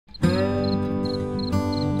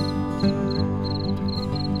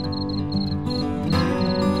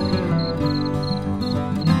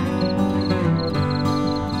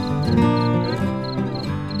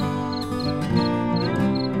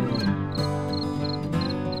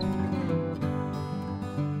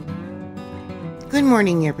Good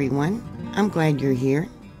morning, everyone. I'm glad you're here.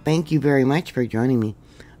 Thank you very much for joining me.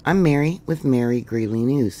 I'm Mary with MaryGreeley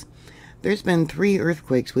News. There's been 3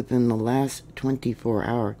 earthquakes within the last 24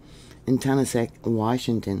 hours in Tonasket,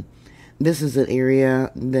 Washington. This is an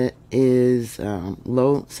area that is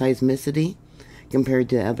low seismicity compared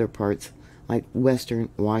to other parts like western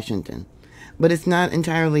Washington. But it's not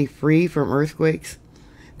entirely free from earthquakes.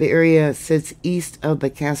 The area sits east of the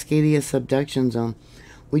Cascadia subduction zone,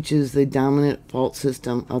 which is the dominant fault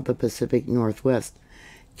system of the Pacific Northwest,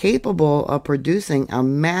 capable of producing a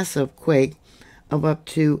massive quake of up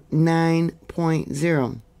to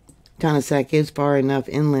 9.0. Tonasket is far enough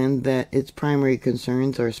inland that its primary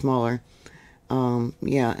concerns are smaller.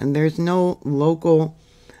 And there's no local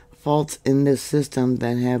faults in this system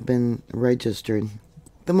that have been registered.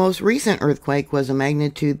 The most recent earthquake was a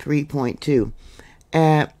magnitude 3.2.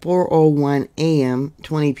 At 4:01 a.m.,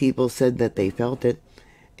 20 people said that they felt it,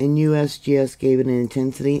 and USGS gave it an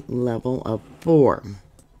intensity level of 4,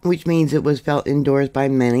 which means it was felt indoors by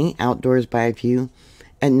many, outdoors by a few.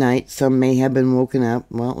 At night, some may have been woken up.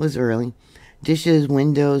 Well, it was early. Dishes,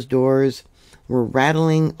 windows, doors were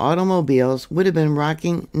rattling. Automobiles would have been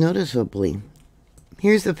rocking noticeably.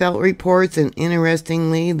 Here's the felt reports, and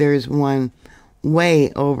interestingly, there's one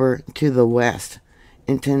way over to the west,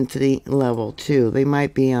 intensity level 2. They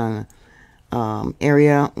might be on an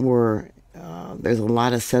area where there's a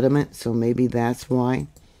lot of sediment, so maybe that's why.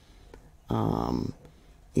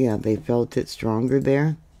 They felt it stronger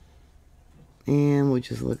there. And we'll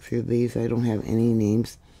just look through these. I don't have any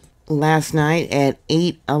names. Last night at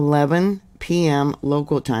 8:11 p.m.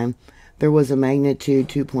 local time, there was a magnitude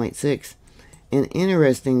 2.6. And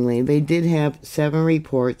interestingly, they did have 7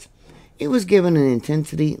 reports. It was given an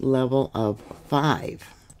intensity level of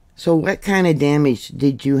 5. So what kind of damage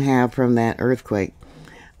did you have from that earthquake?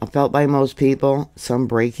 Felt by most people, some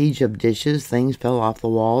breakage of dishes, things fell off the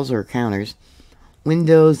walls or counters.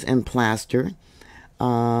 Windows and plaster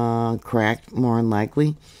cracked, more than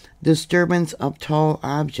likely. Disturbance of tall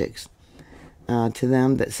objects. To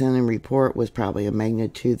them that sent a report was probably a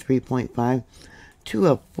magnitude 3.5 to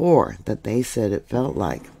a 4 that they said it felt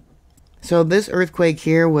like. So this earthquake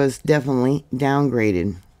here was definitely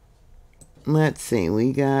downgraded. Let's see,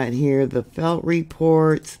 we got here the felt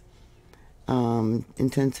reports.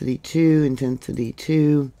 Intensity 2, intensity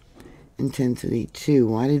 2, intensity 2.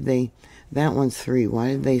 Why did they, that one's 3. Why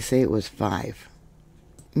did they say it was 5?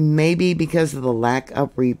 Maybe because of the lack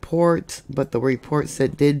of reports, but the reports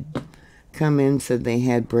that did come in said they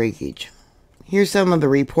had breakage. Here's some of the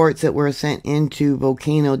reports that were sent into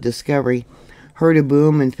Volcano Discovery. Heard a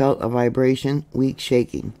boom and felt a vibration, weak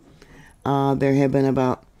shaking. There have been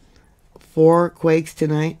about 4 quakes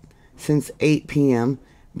tonight since 8 p.m.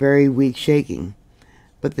 Very weak shaking.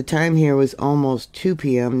 But the time here was almost 2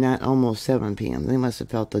 p.m., not almost 7 p.m. They must have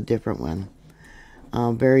felt a different one.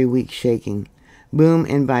 Very weak shaking. Boom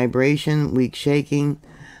and vibration, weak shaking.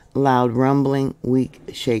 Loud rumbling, weak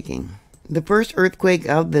shaking. The first earthquake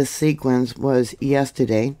of this sequence was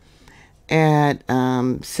yesterday at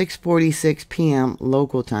 6:46 p.m.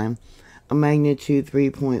 local time, a magnitude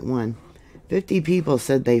 3.1. 50 people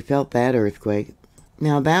said they felt that earthquake.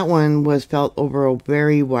 Now that one was felt over a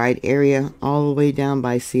very wide area, all the way down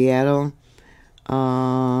by Seattle,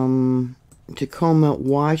 Tacoma,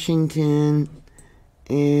 Washington,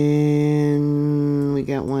 and we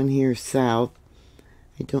got one here south.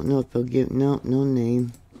 I don't know if they'll give, no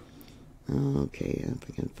name. Okay, if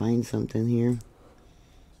I can find something here.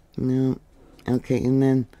 No. Okay, and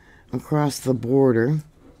then across the border.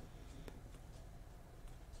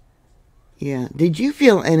 Yeah, did you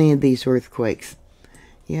feel any of these earthquakes?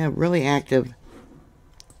 Yeah, really active.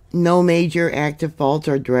 No major active faults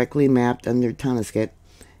are directly mapped under Tonasket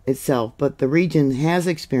itself, but the region has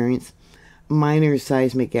experienced minor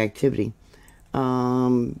seismic activity.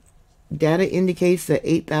 Data indicates that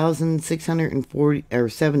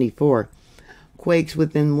 8,674 quakes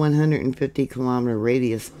within 150 kilometer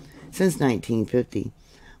radius since 1950,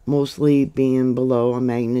 mostly being below a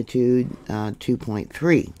magnitude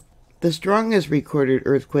 2.3. The strongest recorded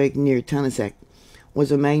earthquake near Tonasket was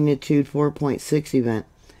a magnitude 4.6 event,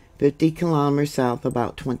 50 kilometers south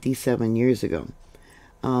about 27 years ago.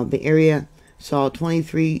 The area saw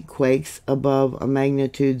 23 quakes above a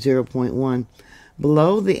magnitude 0.1,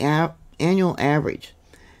 below the annual average.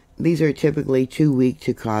 These are typically too weak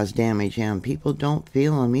to cause damage, and people don't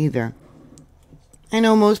feel them either. I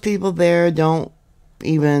know most people there don't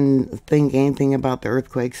even think anything about the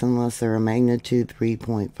earthquakes unless they're a magnitude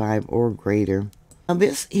 3.5 or greater. Now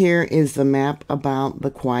this here is the map about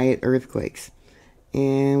the quiet earthquakes.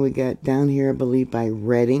 And we got down here, I believe, by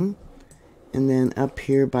Redding. And then up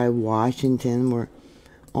here by Washington, where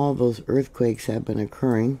all those earthquakes have been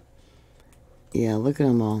occurring. Yeah, look at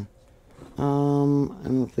them all. I don't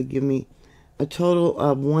know if they give me a total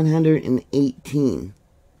of 118.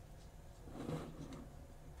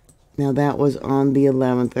 Now that was on the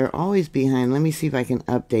 11th. They're always behind. Let me see if I can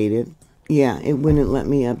update it. Yeah, it wouldn't let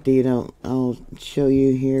me update. I'll show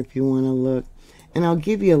you here if you want to look. And I'll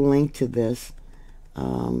give you a link to this.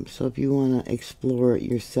 So if you want to explore it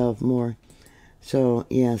yourself more. So,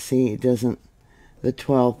 yeah, see, it doesn't, the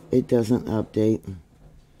 12th, it doesn't update.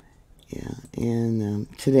 Yeah, and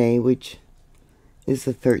today, which is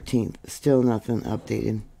the 13th, still nothing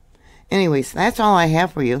updated. Anyways, that's all I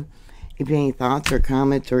have for you. If you have any thoughts or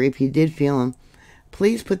comments, or if you did feel them,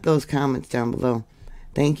 please put those comments down below.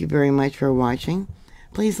 Thank you very much for watching.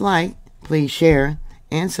 Please like, please share,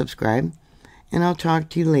 and subscribe. And I'll talk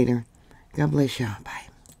to you later. God bless y'all. Bye.